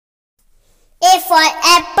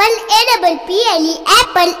apple, P-L-E,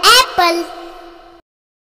 apple, apple.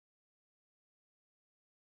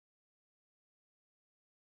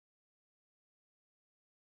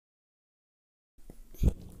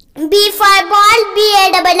 B for ball,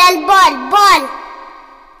 B-A-L-L, ball, ball.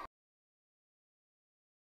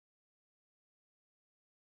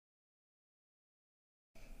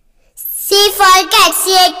 C for cat,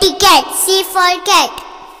 C-A-T, cat, C for cat.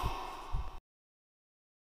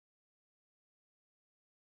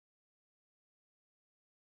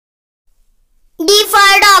 D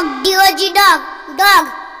for dog, D-O-G, dog, dog.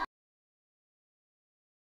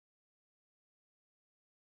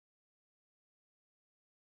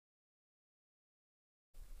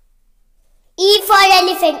 E for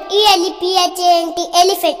elephant, E-L-E-P-H-A-N-T,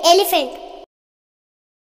 elephant, elephant.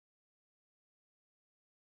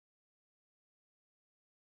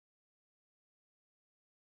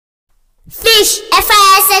 Fish,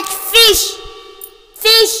 F-I-S-H, fish,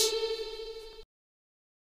 fish.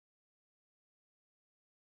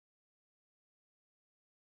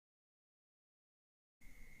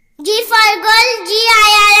 G for girl,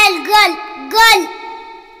 G-I-R-L, girl, girl.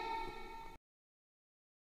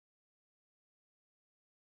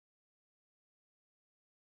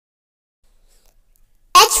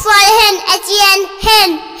 H for hen, H-E-N,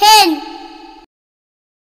 hen, hen.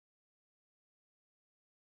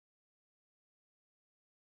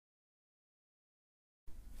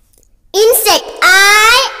 Insect,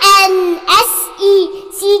 I-N-S-E-C-T,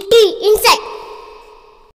 insect.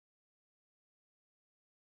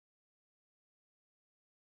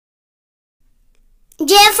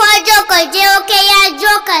 J for joker, J-O-K-R,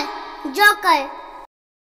 joker, joker.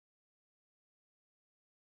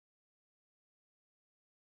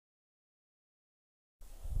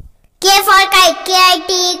 K for kite,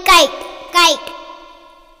 K-I-T, kite, kite.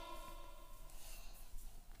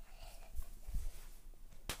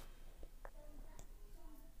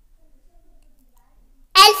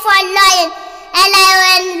 L for lion,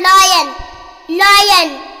 L-I-O-N, lion, lion.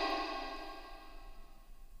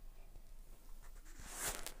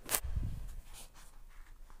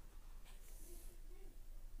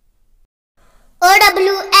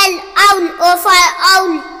 O-W-L, owl, O for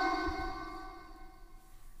owl.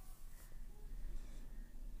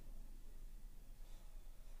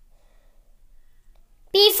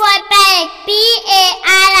 P for parrot,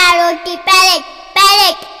 P-A-R-R-O-T, parrot,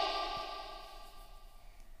 parrot.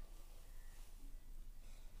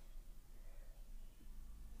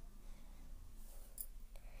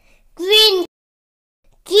 Queen,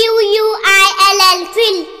 Q-U-I-L-L,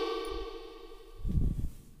 quill.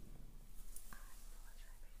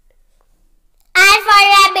 R for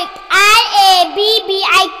rabbit,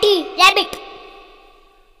 R-A-B-B-I-T, rabbit.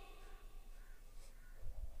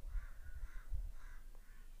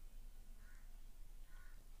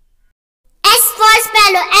 S for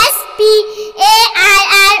sparrow,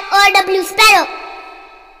 S-P-A-R-R-O-W, sparrow.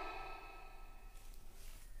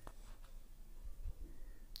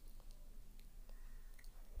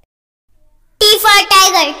 T for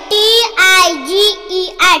tiger,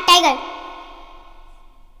 T-I-G-E-R, tiger.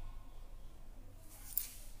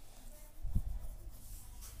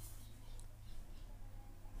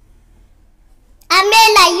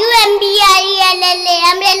 Umbrella, U-M-B-R-E-L-L-A,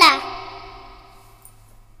 umbrella.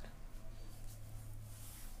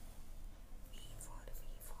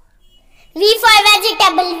 V for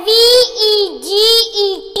vegetable,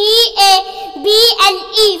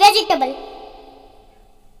 V-E-G-E-T-A-B-L-E, vegetable.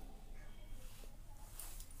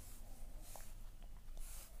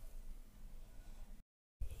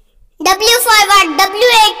 W for watch,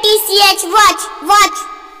 W-A-T-C-H, watch, watch.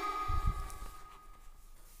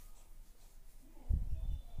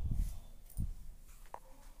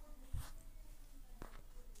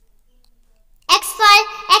 X for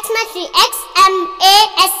Xmas tree,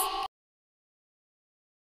 X-M-A-S.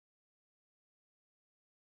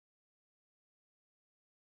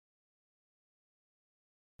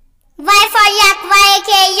 Y for yak,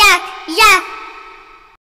 Y-A-K, yak, yak.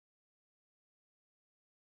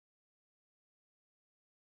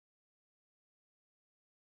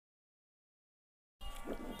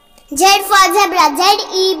 Z for zebra,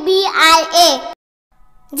 Z-E-B-R-A,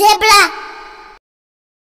 zebra.